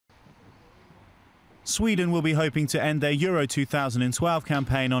Sweden will be hoping to end their Euro 2012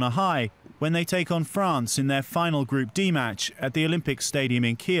 campaign on a high when they take on France in their final Group D match at the Olympic Stadium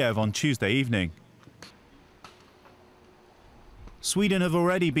in Kiev on Tuesday evening. Sweden have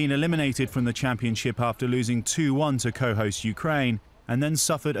already been eliminated from the championship after losing 2-1 to co-host Ukraine and then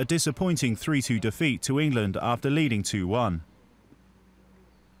suffered a disappointing 3-2 defeat to England after leading 2-1.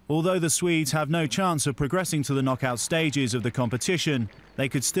 Although the Swedes have no chance of progressing to the knockout stages of the competition, they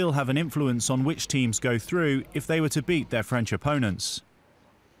could still have an influence on which teams go through if they were to beat their French opponents.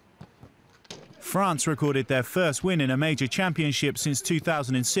 France recorded their first win in a major championship since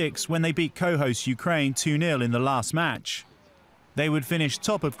 2006 when they beat co-host Ukraine 2-0 in the last match. They would finish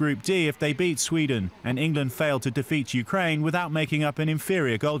top of Group D if they beat Sweden, and England failed to defeat Ukraine without making up an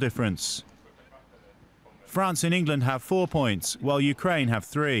inferior goal difference. France and England have 4 points, while Ukraine have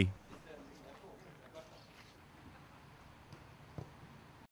 3.